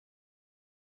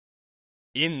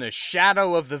In the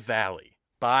Shadow of the Valley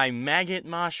by Maggot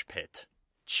Moshpit.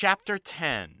 Chapter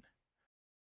 10.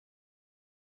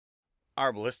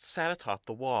 Arbalest sat atop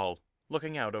the wall,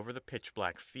 looking out over the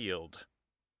pitch-black field.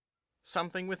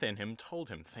 Something within him told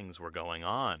him things were going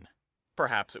on.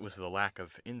 Perhaps it was the lack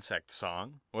of insect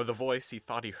song, or the voice he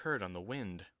thought he heard on the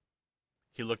wind.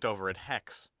 He looked over at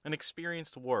Hex, an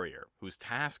experienced warrior whose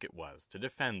task it was to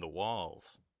defend the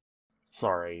walls.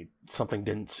 Sorry, something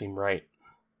didn't seem right.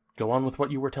 Go on with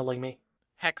what you were telling me.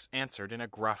 Hex answered in a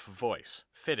gruff voice,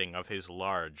 fitting of his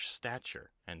large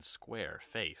stature and square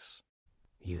face.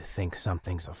 You think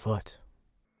something's afoot?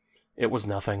 It was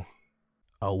nothing.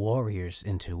 A warrior's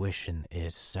intuition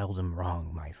is seldom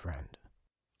wrong, my friend.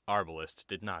 Arbalest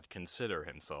did not consider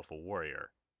himself a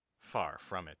warrior. Far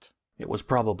from it. It was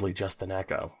probably just an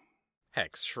echo.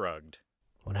 Hex shrugged.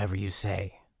 Whatever you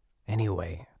say.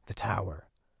 Anyway, the tower.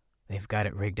 They've got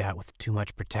it rigged out with too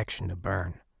much protection to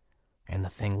burn. And the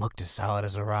thing looked as solid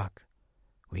as a rock.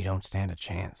 We don't stand a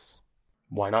chance.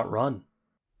 Why not run?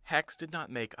 Hex did not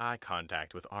make eye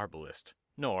contact with Arbalest,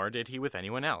 nor did he with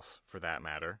anyone else, for that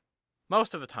matter.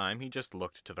 Most of the time he just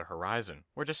looked to the horizon,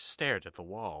 or just stared at the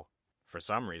wall. For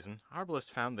some reason, Arbalest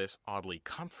found this oddly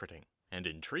comforting and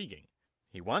intriguing.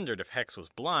 He wondered if Hex was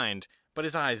blind, but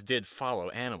his eyes did follow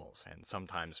animals, and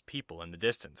sometimes people in the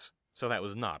distance, so that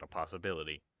was not a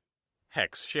possibility.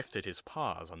 Hex shifted his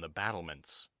paws on the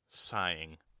battlements,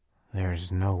 sighing.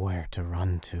 There's nowhere to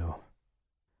run to.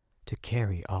 To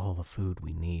carry all the food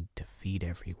we need to feed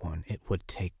everyone, it would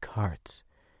take carts,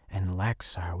 and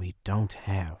Laxar we don't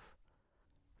have.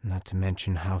 Not to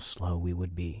mention how slow we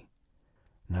would be.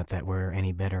 Not that we're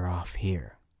any better off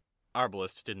here.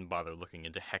 Arbalest didn't bother looking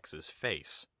into Hex's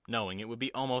face, knowing it would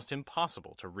be almost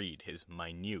impossible to read his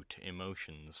minute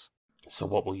emotions. So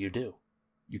what will you do?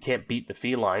 You can't beat the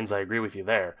felines, I agree with you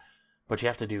there, but you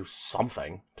have to do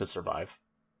something to survive.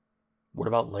 What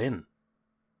about Lynn?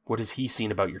 What has he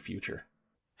seen about your future?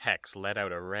 Hex let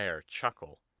out a rare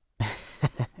chuckle.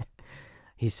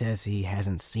 He says he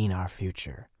hasn't seen our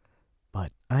future,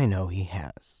 but I know he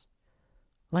has.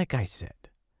 Like I said,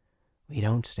 we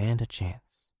don't stand a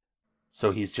chance.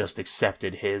 So he's just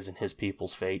accepted his and his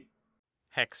people's fate?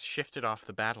 Hex shifted off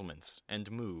the battlements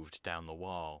and moved down the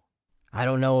wall. I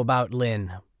don't know about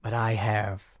Lynn, but I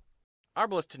have.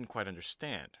 Arbalest didn't quite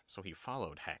understand, so he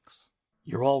followed Hex.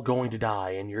 You're all going to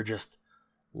die, and you're just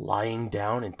lying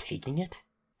down and taking it?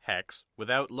 Hex,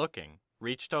 without looking,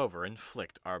 reached over and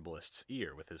flicked Arbalest's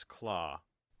ear with his claw.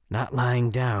 Not lying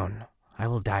down. I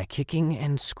will die kicking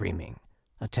and screaming,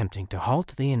 attempting to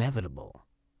halt the inevitable.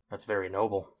 That's very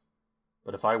noble.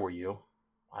 But if I were you,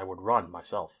 I would run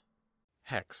myself.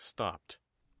 Hex stopped.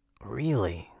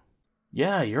 Really?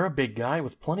 Yeah, you're a big guy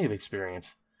with plenty of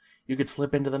experience. You could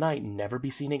slip into the night and never be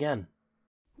seen again.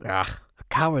 Ugh, a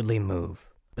cowardly move.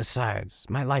 Besides,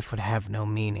 my life would have no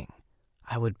meaning.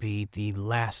 I would be the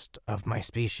last of my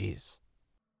species.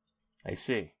 I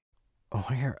see.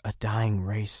 We're a dying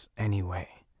race anyway.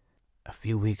 A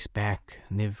few weeks back,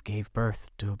 Niv gave birth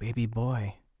to a baby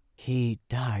boy. He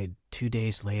died 2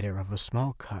 days later of a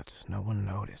small cut no one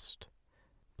noticed.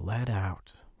 Bled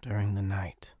out during the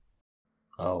night.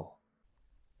 Oh.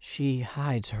 She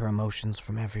hides her emotions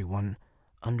from everyone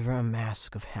under a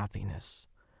mask of happiness,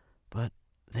 but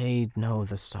they know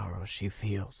the sorrow she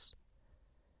feels.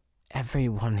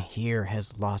 Everyone here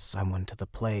has lost someone to the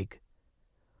plague.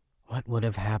 What would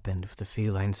have happened if the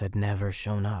felines had never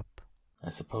shown up?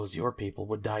 I suppose your people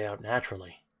would die out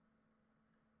naturally.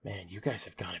 Man, you guys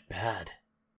have got it bad.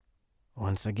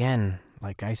 Once again,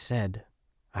 like I said,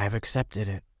 I've accepted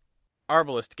it.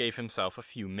 Arbalest gave himself a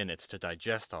few minutes to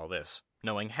digest all this,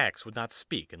 knowing Hex would not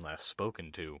speak unless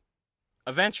spoken to.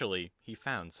 Eventually, he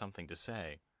found something to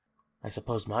say. I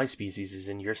suppose my species is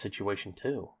in your situation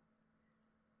too.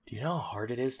 Do you know how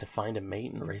hard it is to find a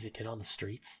mate and raise a kid on the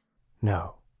streets?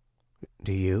 No.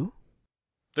 Do you?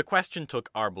 The question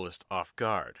took Arbalest off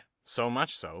guard, so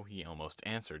much so he almost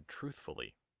answered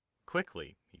truthfully.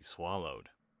 Quickly, he swallowed.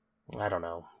 I don't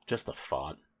know, just a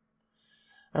thought.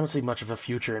 I don't see much of a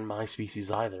future in my species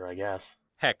either, I guess.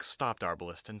 Hex stopped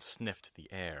Arbalest and sniffed the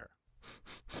air.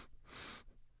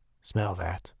 Smell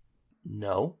that?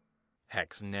 No.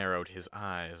 Hex narrowed his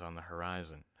eyes on the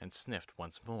horizon and sniffed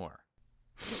once more.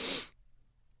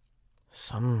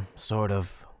 Some sort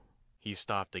of... He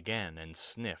stopped again and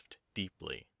sniffed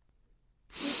deeply.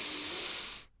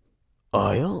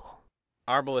 Oil?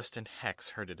 Arbalest and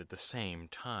Hex heard it at the same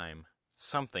time.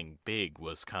 Something big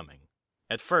was coming.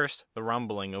 At first, the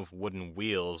rumbling of wooden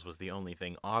wheels was the only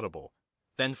thing audible,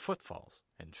 then footfalls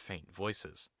and faint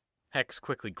voices. Hex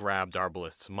quickly grabbed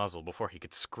Arbalest's muzzle before he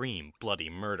could scream bloody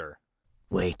murder.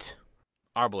 Wait.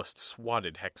 Arbalest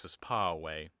swatted Hex's paw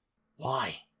away.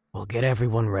 Why? We'll get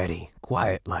everyone ready,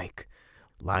 quiet-like.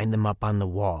 Line them up on the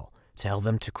wall. Tell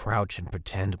them to crouch and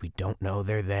pretend we don't know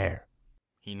they're there.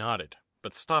 He nodded,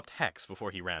 but stopped Hex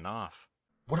before he ran off.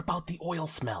 What about the oil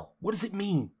smell? What does it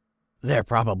mean? They're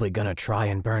probably gonna try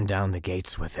and burn down the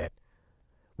gates with it.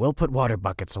 We'll put water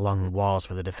buckets along the walls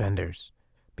for the defenders.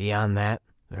 Beyond that,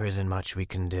 there isn't much we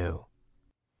can do.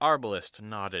 Arbalest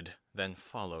nodded, then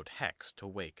followed Hex to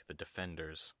wake the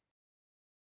defenders.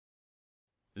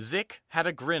 Zick had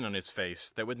a grin on his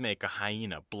face that would make a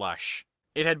hyena blush.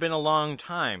 It had been a long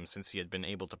time since he had been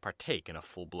able to partake in a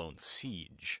full-blown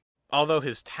siege. Although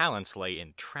his talents lay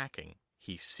in tracking,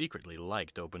 he secretly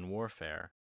liked open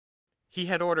warfare. He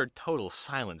had ordered total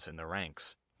silence in the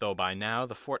ranks, though by now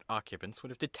the fort occupants would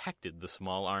have detected the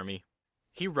small army.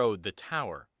 He rode the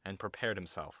tower and prepared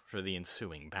himself for the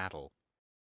ensuing battle.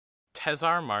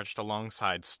 Tezar marched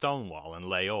alongside Stonewall and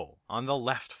Leol on the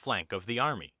left flank of the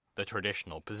army, the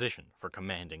traditional position for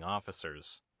commanding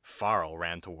officers. Farrell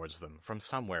ran towards them from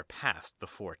somewhere past the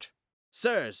fort.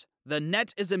 Sirs, the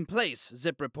net is in place,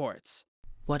 Zip reports.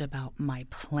 What about my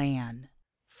plan?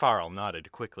 Farrell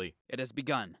nodded quickly. It has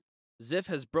begun. Zip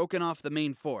has broken off the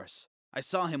main force. I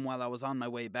saw him while I was on my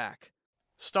way back.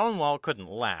 Stonewall couldn't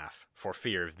laugh for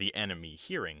fear of the enemy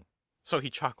hearing, so he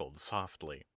chuckled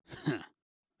softly.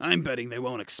 I'm betting they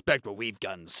won't expect what we've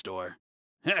got in store.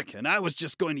 Heck, and I was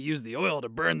just going to use the oil to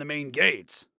burn the main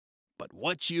gates. But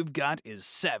what you've got is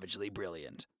savagely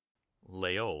brilliant.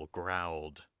 Leol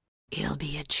growled. It'll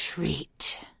be a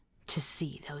treat to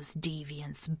see those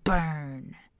deviants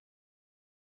burn.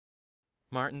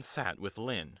 Martin sat with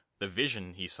Lynn, the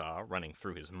vision he saw running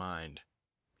through his mind.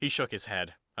 He shook his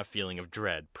head, a feeling of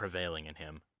dread prevailing in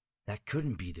him. That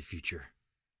couldn't be the future.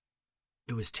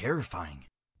 It was terrifying.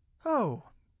 Oh,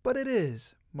 but it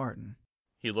is, Martin.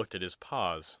 He looked at his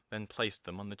paws, then placed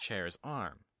them on the chair's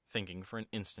arm, thinking for an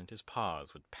instant his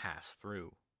paws would pass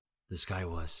through. The sky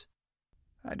was.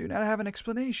 I do not have an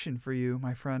explanation for you,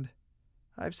 my friend.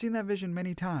 I've seen that vision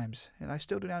many times, and I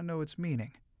still do not know its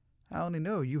meaning. I only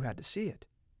know you had to see it.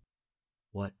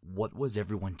 What was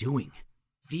everyone doing?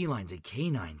 Felines and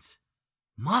canines.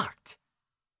 Mocked.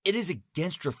 It is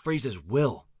against Rafraza's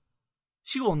will.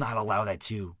 She will not allow that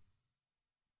too.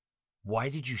 Why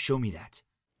did you show me that?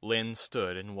 Lynn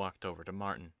stood and walked over to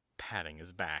Martin, patting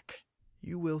his back.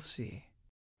 You will see.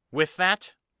 With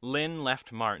that, Lynn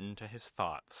left Martin to his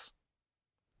thoughts.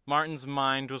 Martin's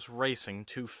mind was racing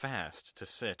too fast to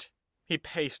sit. He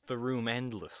paced the room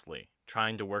endlessly,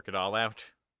 trying to work it all out.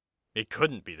 It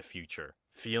couldn't be the future.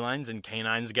 Felines and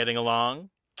canines getting along?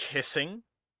 Kissing?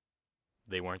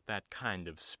 They weren't that kind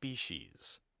of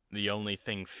species. The only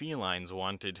thing felines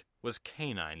wanted was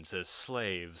canines as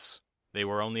slaves. They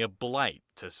were only a blight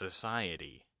to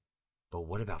society. But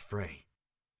what about Frey?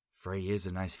 Frey is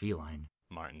a nice feline,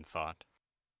 Martin thought.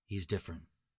 He's different.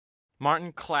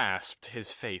 Martin clasped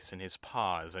his face in his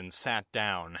paws and sat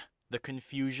down. The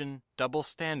confusion, double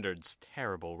standards,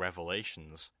 terrible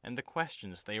revelations, and the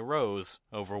questions they rose,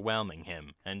 overwhelming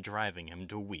him and driving him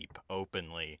to weep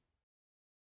openly.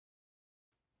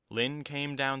 Lynn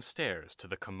came downstairs to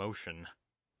the commotion.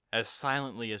 As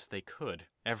silently as they could,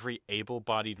 every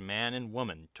able-bodied man and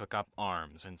woman took up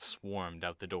arms and swarmed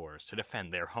out the doors to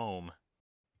defend their home.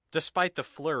 Despite the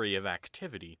flurry of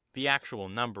activity, the actual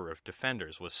number of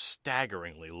defenders was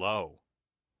staggeringly low.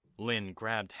 Lynn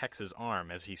grabbed Hex's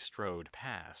arm as he strode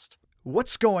past.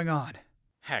 What's going on?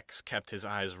 Hex kept his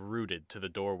eyes rooted to the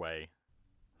doorway.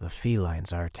 The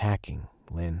felines are attacking,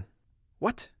 Lynn.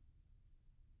 What?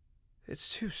 It's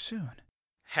too soon.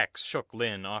 Hex shook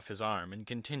Lynn off his arm and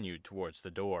continued towards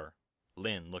the door.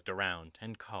 Lynn looked around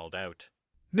and called out.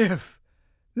 Niv!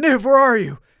 Niv, where are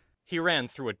you? He ran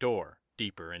through a door,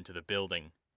 deeper into the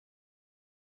building.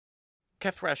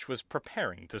 Kethresh was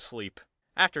preparing to sleep.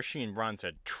 After she and Bronze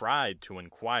had tried to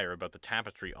inquire about the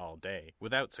tapestry all day,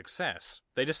 without success,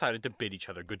 they decided to bid each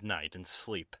other good night and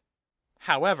sleep.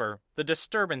 However, the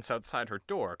disturbance outside her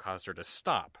door caused her to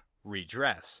stop,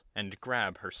 redress, and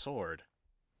grab her sword.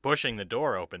 Pushing the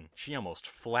door open, she almost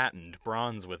flattened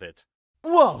Bronze with it.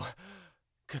 Whoa!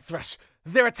 Kethresh,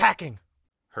 they're attacking!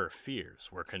 Her fears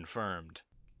were confirmed.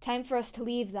 Time for us to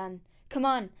leave, then. Come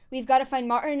on, we've got to find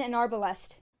Martin and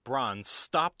Arbalest. Bronze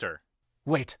stopped her.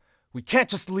 Wait, we can't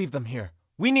just leave them here.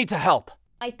 We need to help.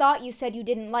 I thought you said you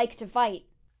didn't like to fight.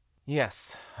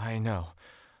 Yes, I know.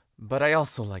 But I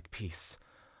also like peace.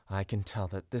 I can tell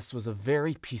that this was a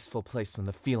very peaceful place when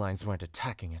the felines weren't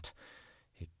attacking it.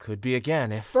 It could be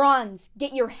again if... Bronze,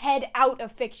 get your head out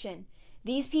of fiction.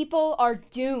 These people are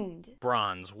doomed.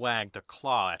 Bronze wagged a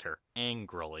claw at her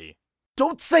angrily.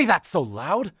 Don't say that so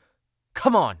loud!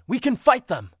 Come on, we can fight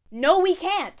them! No, we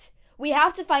can't. We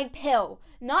have to find Pill,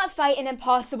 not fight an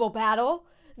impossible battle.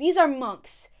 These are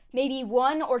monks. Maybe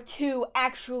one or two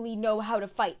actually know how to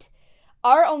fight.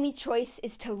 Our only choice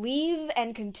is to leave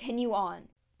and continue on.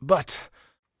 But...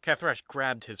 Kethresh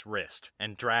grabbed his wrist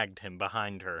and dragged him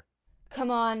behind her. Come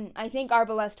on, I think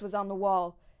Arbalest was on the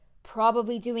wall.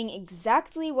 Probably doing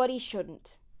exactly what he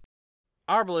shouldn't.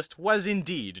 Arbalest was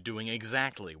indeed doing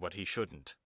exactly what he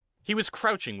shouldn't. He was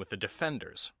crouching with the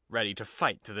defenders, ready to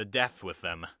fight to the death with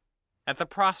them. At the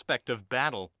prospect of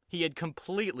battle, he had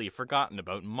completely forgotten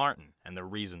about Martin and the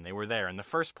reason they were there in the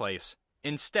first place,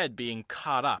 instead being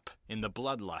caught up in the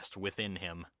bloodlust within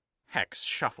him. Hex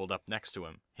shuffled up next to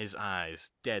him, his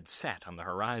eyes dead set on the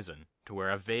horizon, to where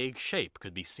a vague shape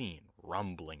could be seen,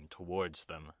 rumbling towards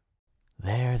them.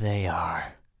 There they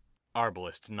are.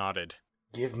 Arbalest nodded.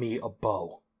 Give me a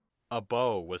bow. A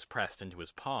bow was pressed into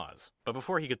his paws, but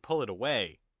before he could pull it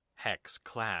away, Hex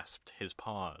clasped his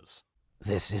paws.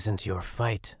 This isn't your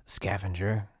fight,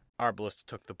 scavenger. Arbalest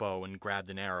took the bow and grabbed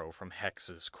an arrow from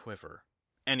Hex's quiver.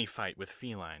 Any fight with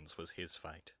felines was his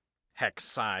fight. Hex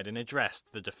sighed and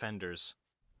addressed the defenders.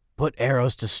 Put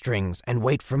arrows to strings and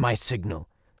wait for my signal.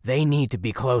 They need to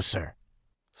be closer.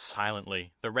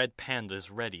 Silently, the red pandas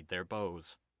readied their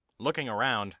bows. Looking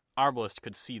around, Arbalest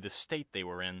could see the state they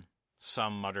were in.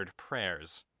 Some muttered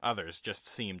prayers, others just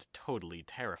seemed totally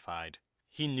terrified.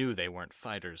 He knew they weren't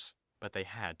fighters, but they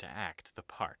had to act the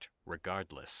part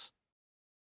regardless.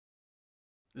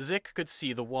 Zik could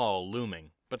see the wall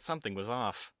looming, but something was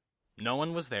off. No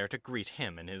one was there to greet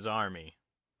him and his army.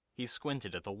 He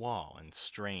squinted at the wall and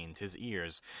strained his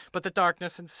ears, but the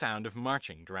darkness and sound of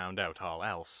marching drowned out all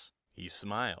else. He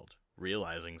smiled,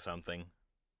 realizing something.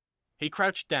 He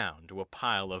crouched down to a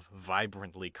pile of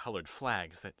vibrantly colored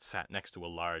flags that sat next to a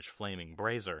large flaming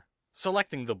brazier.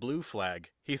 Selecting the blue flag,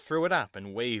 he threw it up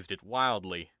and waved it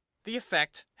wildly. The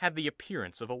effect had the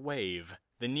appearance of a wave,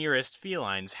 the nearest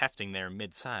felines hefting their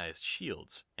mid-sized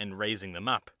shields and raising them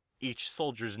up, each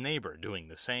soldier's neighbor doing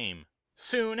the same.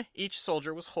 Soon, each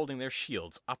soldier was holding their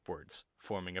shields upwards,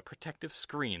 forming a protective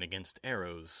screen against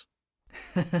arrows.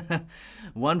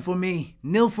 1 for me,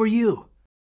 0 for you.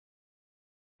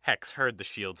 Hex heard the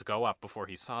shields go up before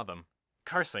he saw them.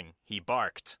 Cursing, he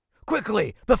barked.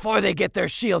 Quickly, before they get their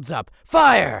shields up!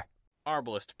 Fire!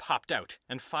 Arbalest popped out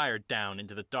and fired down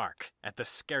into the dark at the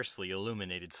scarcely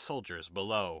illuminated soldiers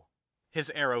below.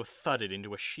 His arrow thudded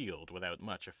into a shield without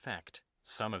much effect.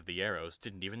 Some of the arrows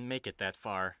didn't even make it that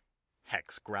far.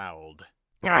 Hex growled.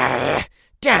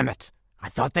 Damn it! I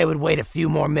thought they would wait a few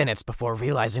more minutes before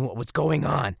realizing what was going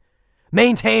on.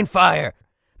 Maintain fire!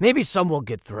 Maybe some will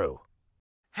get through.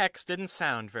 Hex didn't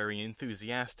sound very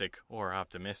enthusiastic or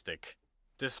optimistic.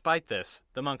 Despite this,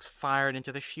 the monks fired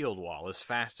into the shield wall as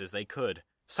fast as they could,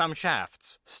 some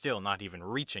shafts still not even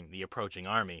reaching the approaching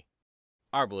army.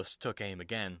 Arbalest took aim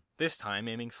again, this time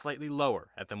aiming slightly lower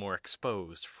at the more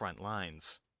exposed front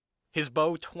lines. His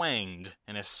bow twanged,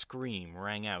 and a scream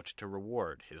rang out to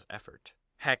reward his effort.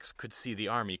 Hex could see the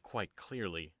army quite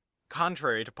clearly.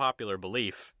 Contrary to popular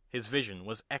belief, his vision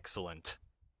was excellent.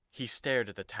 He stared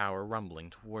at the tower rumbling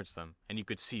towards them, and you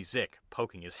could see Zik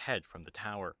poking his head from the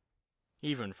tower.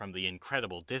 Even from the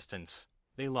incredible distance,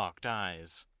 they locked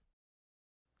eyes.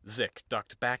 Zik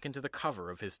ducked back into the cover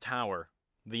of his tower.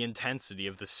 The intensity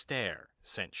of the stare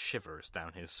sent shivers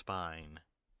down his spine.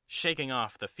 Shaking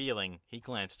off the feeling, he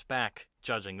glanced back,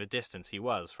 judging the distance he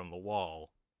was from the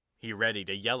wall. He readied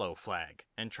a yellow flag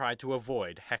and tried to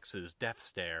avoid Hex's death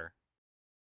stare.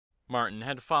 Martin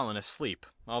had fallen asleep,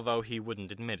 although he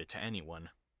wouldn't admit it to anyone.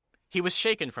 He was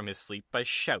shaken from his sleep by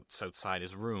shouts outside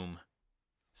his room.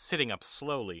 Sitting up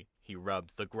slowly, he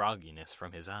rubbed the grogginess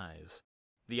from his eyes.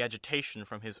 The agitation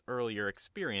from his earlier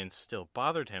experience still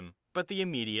bothered him, but the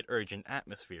immediate urgent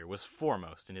atmosphere was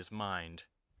foremost in his mind.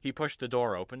 He pushed the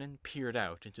door open and peered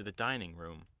out into the dining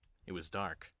room. It was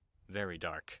dark, very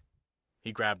dark.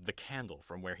 He grabbed the candle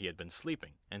from where he had been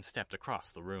sleeping and stepped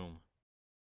across the room.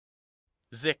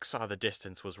 Zik saw the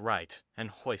distance was right and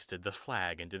hoisted the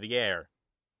flag into the air.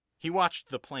 He watched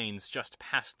the planes just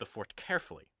past the fort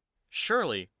carefully.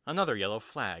 Surely another yellow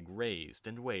flag raised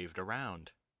and waved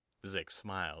around. Zik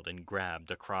smiled and grabbed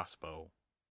a crossbow.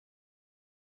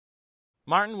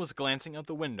 Martin was glancing out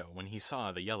the window when he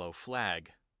saw the yellow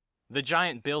flag. The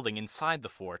giant building inside the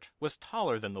fort was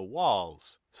taller than the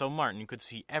walls, so Martin could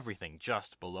see everything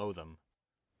just below them.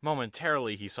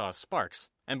 Momentarily he saw sparks,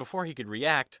 and before he could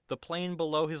react, the plane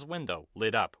below his window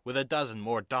lit up with a dozen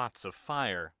more dots of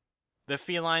fire. The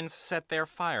felines set their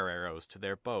fire arrows to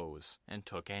their bows and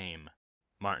took aim.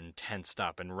 Martin tensed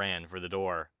up and ran for the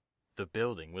door. The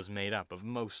building was made up of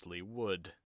mostly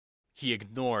wood. He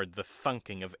ignored the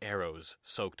thunking of arrows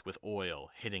soaked with oil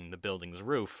hitting the building's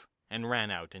roof and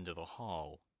ran out into the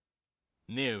hall.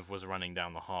 Niv was running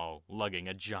down the hall, lugging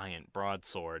a giant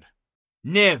broadsword.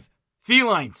 Niv!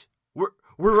 Felines!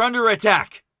 We're under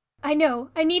attack! I know.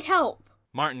 I need help.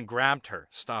 Martin grabbed her,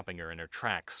 stopping her in her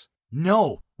tracks.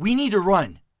 No! We need to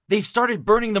run! They've started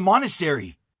burning the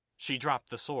monastery! She dropped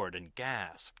the sword and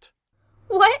gasped.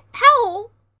 What?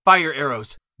 How? Fire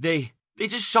arrows. They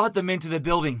just shot them into the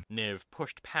building. Niv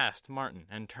pushed past Martin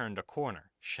and turned a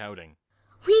corner, shouting.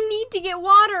 We need to get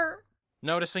water.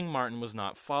 Noticing Martin was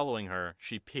not following her,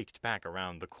 she peeked back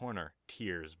around the corner,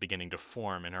 tears beginning to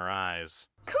form in her eyes.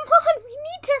 Come on, we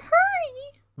need to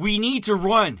hurry. We need to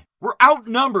run. We're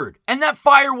outnumbered, and that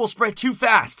fire will spread too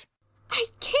fast. I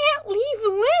can't leave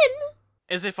Lynn.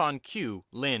 As if on cue,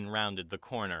 Lynn rounded the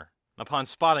corner. Upon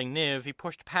spotting Niv, he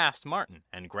pushed past Martin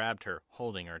and grabbed her,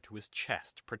 holding her to his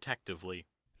chest protectively.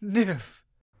 Niv!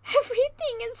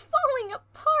 Everything is falling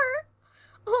apart.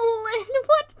 Oh, Lynn,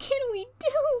 what can we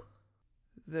do?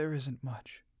 There isn't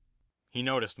much. He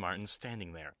noticed Martin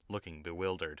standing there, looking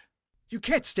bewildered. You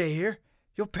can't stay here.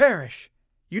 You'll perish.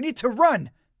 You need to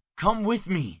run. Come with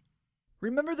me.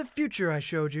 Remember the future I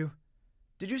showed you?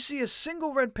 Did you see a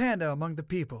single red panda among the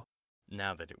people?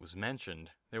 Now that it was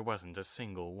mentioned, there wasn't a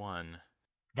single one.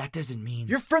 That doesn't mean...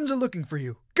 Your friends are looking for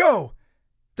you. Go!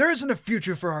 There isn't a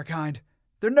future for our kind.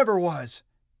 There never was.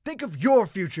 Think of your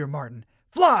future, Martin.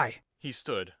 Fly! He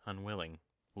stood, unwilling.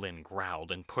 Lynn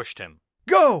growled and pushed him.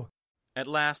 Go! At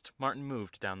last, Martin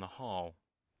moved down the hall.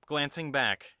 Glancing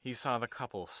back, he saw the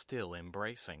couple still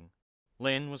embracing.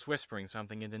 Lynn was whispering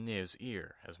something into Niv's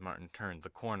ear as Martin turned the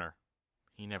corner.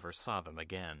 He never saw them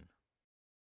again.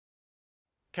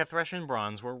 Kethresh and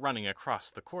Bronze were running across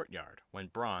the courtyard when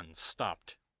Bronze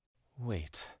stopped.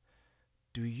 Wait,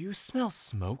 do you smell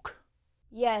smoke?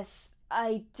 Yes,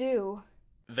 I do.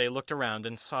 They looked around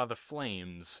and saw the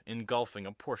flames engulfing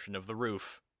a portion of the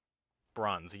roof.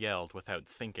 Bronze yelled without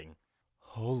thinking.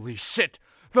 Holy shit!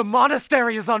 The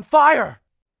monastery is on fire!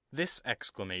 This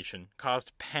exclamation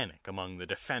caused panic among the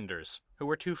defenders, who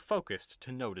were too focused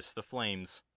to notice the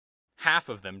flames. Half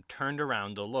of them turned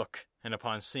around to look, and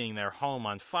upon seeing their home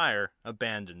on fire,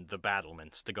 abandoned the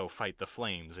battlements to go fight the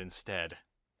flames instead.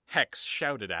 Hex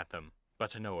shouted at them,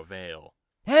 but to no avail.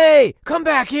 Hey, come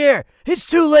back here! It's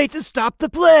too late to stop the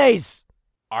blaze!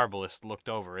 Arbalest looked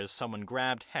over as someone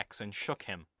grabbed Hex and shook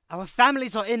him. Our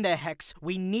families are in there, Hex.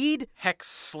 We need... Hex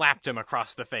slapped him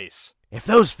across the face. If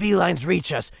those felines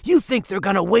reach us, you think they're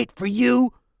gonna wait for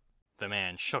you? The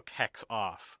man shook Hex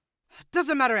off.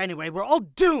 Doesn't matter anyway, we're all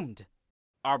doomed!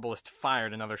 Arbalest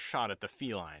fired another shot at the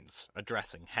felines,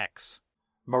 addressing Hex.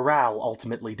 Morale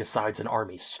ultimately decides an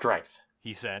army's strength,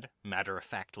 he said,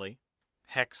 matter-of-factly.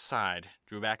 Hex sighed,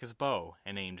 drew back his bow,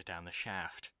 and aimed down the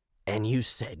shaft. And you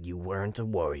said you weren't a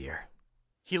warrior.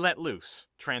 He let loose,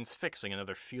 transfixing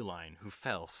another feline who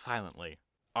fell silently.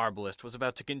 Arbalest was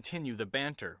about to continue the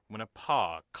banter when a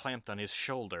paw clamped on his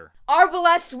shoulder.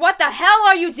 Arbalest, what the hell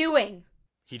are you doing?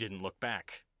 He didn't look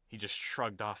back. He just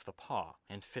shrugged off the paw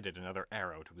and fitted another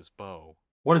arrow to his bow.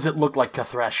 What does it look like,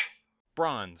 Kethresh?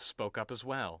 Bronze spoke up as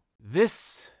well.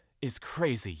 This is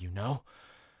crazy, you know.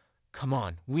 Come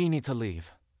on, we need to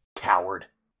leave. Coward.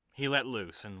 He let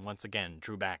loose and once again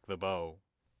drew back the bow.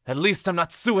 At least I'm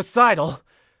not suicidal.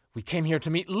 We came here to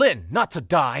meet Lynn, not to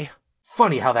die.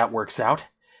 Funny how that works out.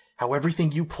 How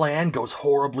everything you plan goes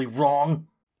horribly wrong.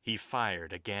 He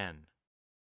fired again.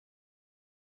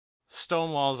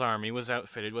 Stonewall's army was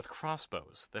outfitted with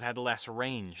crossbows that had less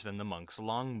range than the monks'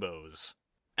 longbows.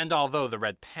 And although the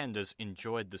red pandas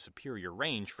enjoyed the superior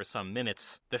range for some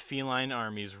minutes, the feline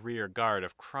army's rear guard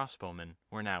of crossbowmen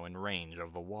were now in range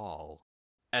of the wall.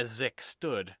 As Zik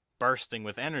stood, bursting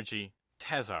with energy,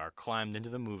 Tezar climbed into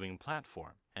the moving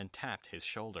platform and tapped his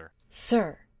shoulder.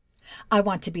 Sir, I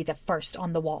want to be the first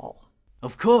on the wall.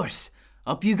 Of course.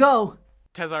 Up you go.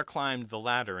 Tezar climbed the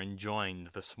ladder and joined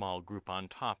the small group on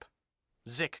top.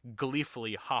 Zik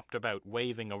gleefully hopped about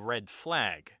waving a red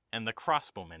flag, and the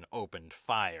crossbowmen opened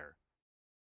fire.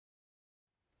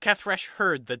 Kethresh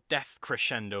heard the death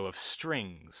crescendo of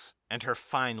strings, and her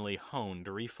finely honed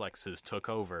reflexes took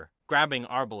over. Grabbing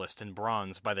Arbalest and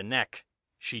Bronze by the neck,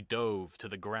 she dove to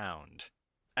the ground.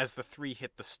 As the three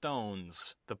hit the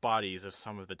stones, the bodies of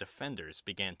some of the defenders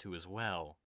began to as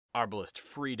well. Arbalest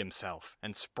freed himself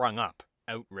and sprung up,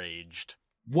 outraged.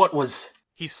 What was...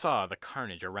 He saw the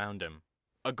carnage around him.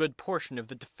 A good portion of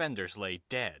the defenders lay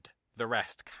dead, the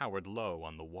rest cowered low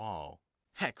on the wall.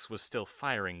 Hex was still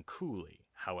firing coolly,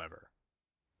 however.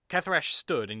 Kethresh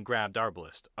stood and grabbed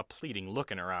Arbalest, a pleading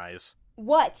look in her eyes.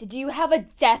 What, do you have a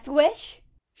death wish?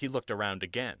 He looked around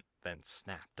again, then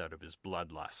snapped out of his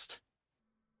bloodlust.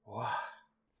 What?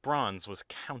 Bronze was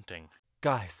counting.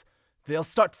 Guys, they'll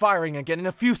start firing again in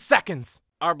a few seconds!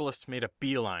 Arbalest made a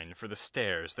beeline for the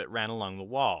stairs that ran along the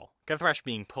wall, Kethresh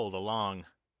being pulled along.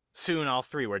 Soon all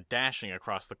three were dashing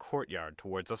across the courtyard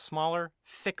towards a smaller,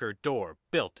 thicker door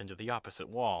built into the opposite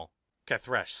wall.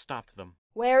 Kethresh stopped them.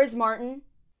 Where is Martin?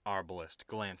 Arbalest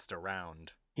glanced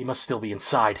around. He must still be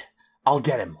inside. I'll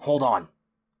get him. Hold on.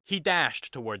 He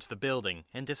dashed towards the building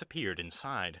and disappeared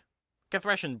inside.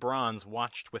 Kethresh and Bronze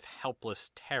watched with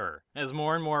helpless terror as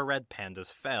more and more red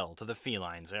pandas fell to the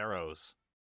feline's arrows.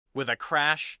 With a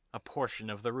crash, a portion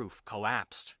of the roof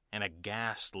collapsed, and a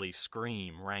ghastly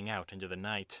scream rang out into the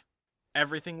night.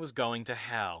 Everything was going to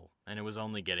hell, and it was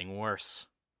only getting worse.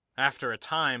 After a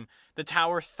time, the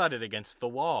tower thudded against the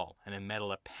wall, and a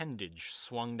metal appendage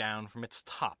swung down from its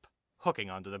top, hooking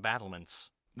onto the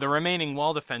battlements. The remaining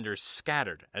wall defenders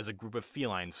scattered as a group of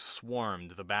felines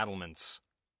swarmed the battlements.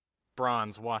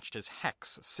 Bronze watched as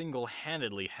Hex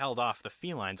single-handedly held off the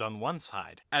felines on one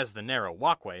side, as the narrow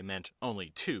walkway meant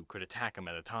only two could attack him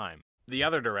at a time. The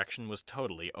other direction was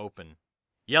totally open.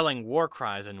 Yelling war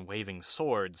cries and waving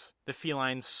swords, the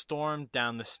felines stormed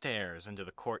down the stairs into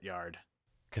the courtyard.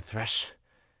 Kethresh,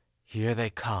 here they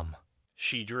come.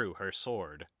 She drew her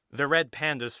sword. The red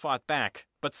pandas fought back,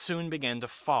 but soon began to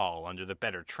fall under the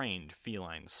better-trained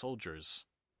feline soldiers.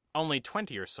 Only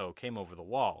 20 or so came over the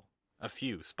wall, a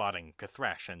few spotting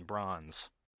Kethresh and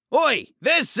Bronze. Oi,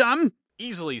 there's some!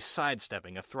 Easily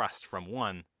sidestepping a thrust from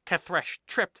one, Kethresh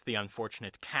tripped the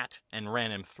unfortunate cat and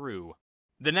ran him through.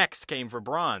 The next came for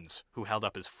Bronze, who held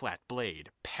up his flat blade,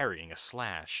 parrying a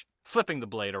slash. Flipping the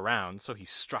blade around so he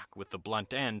struck with the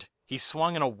blunt end, he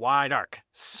swung in a wide arc,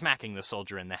 smacking the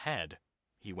soldier in the head.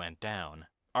 He went down.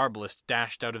 Arbalest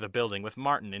dashed out of the building with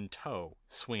Martin in tow,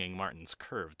 swinging Martin's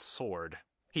curved sword.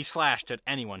 He slashed at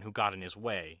anyone who got in his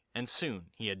way, and soon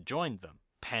he had joined them,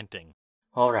 panting.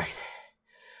 All right.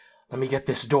 Let me get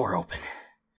this door open.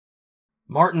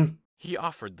 Martin! He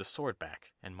offered the sword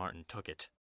back, and Martin took it.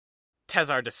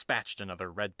 Tezar dispatched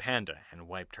another red panda and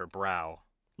wiped her brow.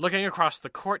 Looking across the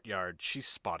courtyard, she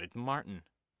spotted Martin.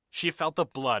 She felt the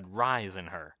blood rise in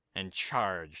her, and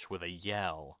charged with a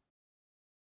yell.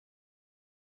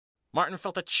 Martin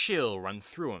felt a chill run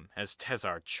through him as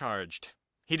Tezar charged.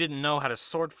 He didn't know how to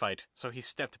sword fight, so he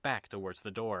stepped back towards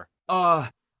the door.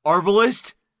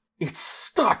 Arbalest? It's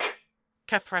stuck!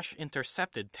 Kethresh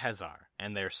intercepted Tezar,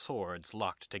 and their swords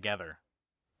locked together.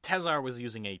 Tezar was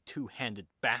using a two-handed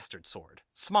bastard sword,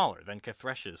 smaller than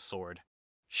Kethresh's sword.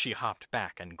 She hopped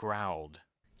back and growled.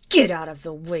 Get out of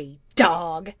the way,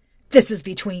 dog! This is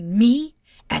between me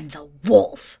and the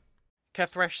wolf!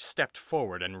 Kethresh stepped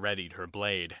forward and readied her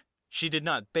blade. She did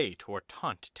not bait or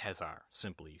taunt Tezar,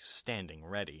 simply standing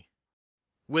ready.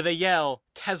 With a yell,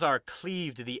 Tezar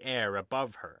cleaved the air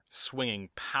above her, swinging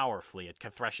powerfully at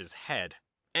Kethresh's head.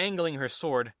 Angling her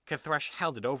sword, Kethresh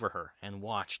held it over her and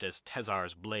watched as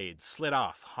Tezar's blade slid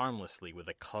off harmlessly with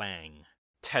a clang.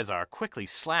 Tezar quickly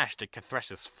slashed at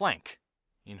Kethresh's flank.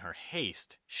 In her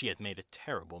haste, she had made a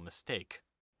terrible mistake.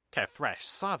 Kethresh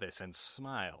saw this and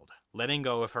smiled, letting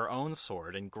go of her own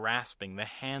sword and grasping the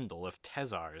handle of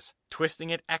Tezar's, twisting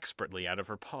it expertly out of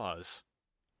her paws.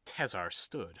 Tezar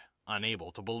stood,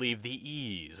 unable to believe the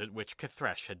ease at which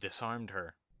Kethresh had disarmed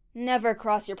her. Never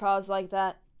cross your paws like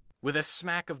that. With a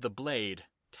smack of the blade,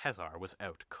 Tezar was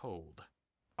out cold.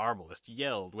 Arbalest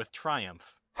yelled with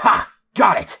triumph. Ha!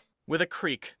 Got it! With a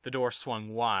creak, the door swung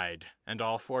wide, and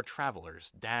all four travelers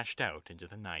dashed out into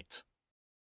the night.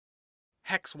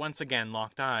 Hex once again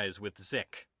locked eyes with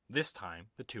Zik. This time,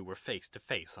 the two were face to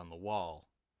face on the wall.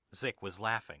 Zik was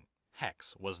laughing.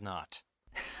 Hex was not.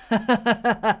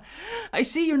 I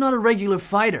see you're not a regular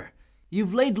fighter.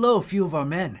 You've laid low a few of our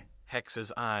men.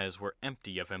 Hex's eyes were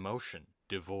empty of emotion,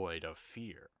 devoid of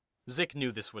fear. Zik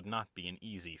knew this would not be an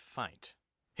easy fight.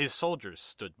 His soldiers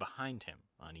stood behind him,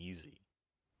 uneasy.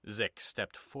 Zik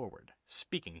stepped forward,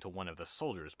 speaking to one of the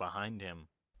soldiers behind him.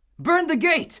 Burn the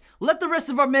gate! Let the rest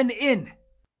of our men in!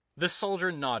 The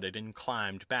soldier nodded and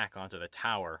climbed back onto the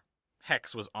tower.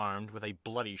 Hex was armed with a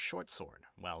bloody short sword,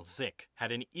 while Zik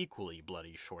had an equally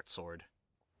bloody short sword.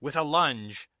 With a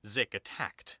lunge, Zik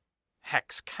attacked.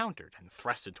 Hex countered and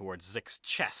thrusted towards Zik's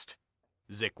chest.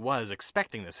 Zik was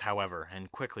expecting this, however,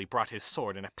 and quickly brought his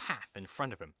sword in a path in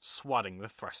front of him, swatting the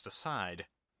thrust aside.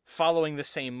 Following the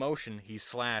same motion, he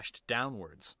slashed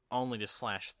downwards, only to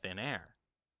slash thin air.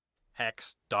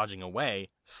 Hex, dodging away,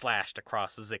 slashed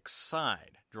across Zik's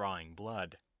side, drawing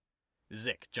blood.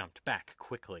 Zik jumped back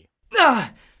quickly.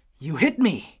 Ah! You hit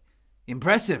me!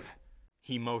 Impressive.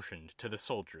 He motioned to the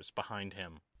soldiers behind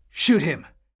him. Shoot him!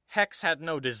 Hex had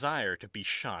no desire to be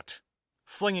shot.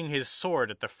 Flinging his sword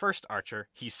at the first archer,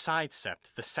 he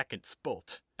sidestepped the second's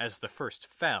bolt, as the first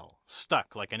fell,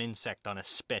 stuck like an insect on a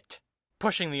spit.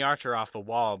 Pushing the archer off the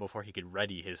wall before he could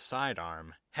ready his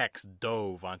sidearm, Hex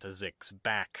dove onto Zik's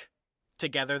back.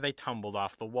 Together they tumbled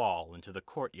off the wall into the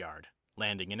courtyard,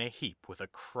 landing in a heap with a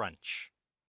crunch.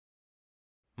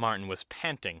 Martin was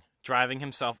panting, driving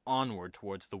himself onward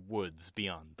towards the woods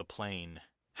beyond the plain.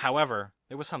 However,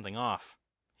 there was something off.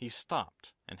 He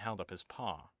stopped and held up his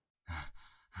paw.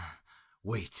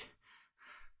 Wait.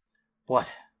 What?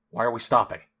 Why are we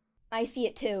stopping? I see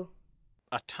it too.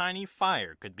 A tiny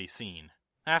fire could be seen.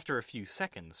 After a few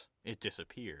seconds, it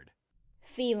disappeared.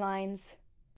 Felines.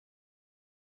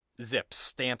 Zip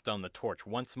stamped on the torch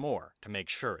once more to make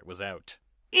sure it was out.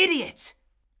 Idiot!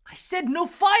 I said no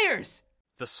fires!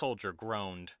 The soldier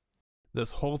groaned.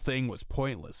 This whole thing was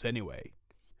pointless anyway.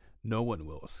 No one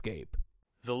will escape.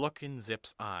 The look in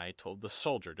Zip's eye told the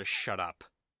soldier to shut up.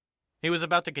 He was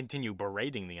about to continue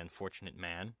berating the unfortunate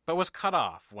man, but was cut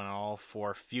off when all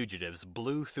 4 fugitives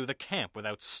blew through the camp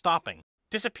without stopping,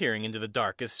 disappearing into the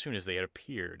dark as soon as they had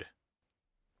appeared.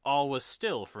 All was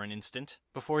still for an instant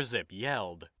before Zip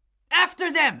yelled,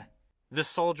 After them! The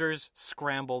soldiers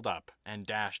scrambled up and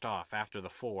dashed off after the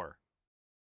 4.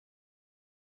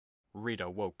 Rita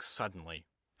woke suddenly.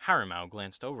 Harimau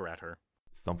glanced over at her.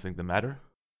 Something the matter?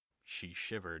 She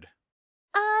shivered.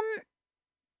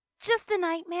 Just a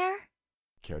nightmare.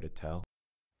 Care to tell?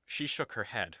 She shook her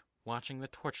head, watching the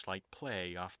torchlight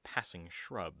play off passing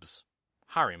shrubs.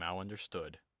 Harimau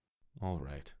understood. All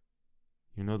right.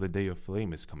 You know the Day of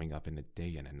Flame is coming up in a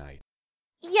day and a night.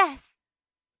 Yes.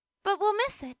 But we'll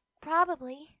miss it,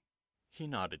 probably. He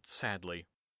nodded sadly.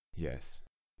 Yes,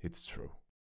 it's true.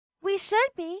 We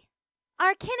should be.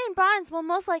 Our kin in bronze will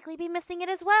most likely be missing it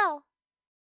as well.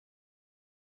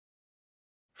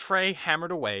 Frey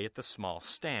hammered away at the small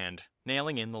stand,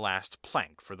 nailing in the last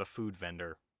plank for the food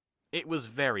vendor. It was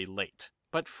very late,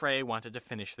 but Frey wanted to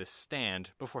finish this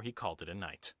stand before he called it a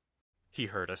night. He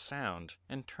heard a sound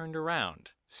and turned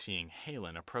around, seeing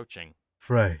Halen approaching.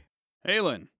 Frey.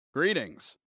 Halen,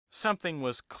 greetings. Something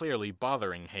was clearly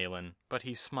bothering Halen, but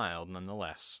he smiled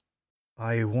nonetheless.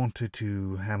 I wanted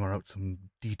to hammer out some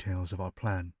details of our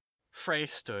plan. Frey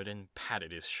stood and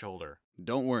patted his shoulder.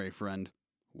 Don't worry, friend.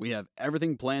 We have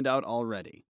everything planned out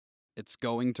already. It's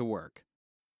going to work.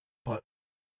 But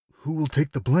who will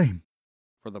take the blame?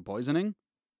 For the poisoning?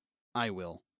 I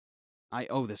will. I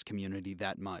owe this community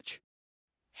that much.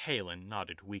 Halen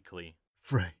nodded weakly.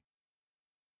 Frey,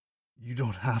 you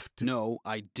don't have to. No,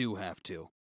 I do have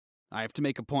to. I have to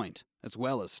make a point, as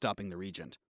well as stopping the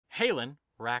Regent. Halen,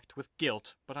 racked with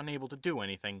guilt but unable to do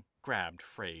anything, grabbed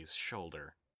Frey's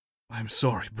shoulder. I'm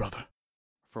sorry, brother.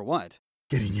 For what?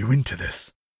 Getting you into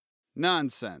this.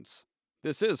 Nonsense.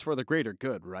 This is for the greater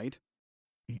good, right?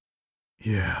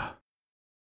 Yeah.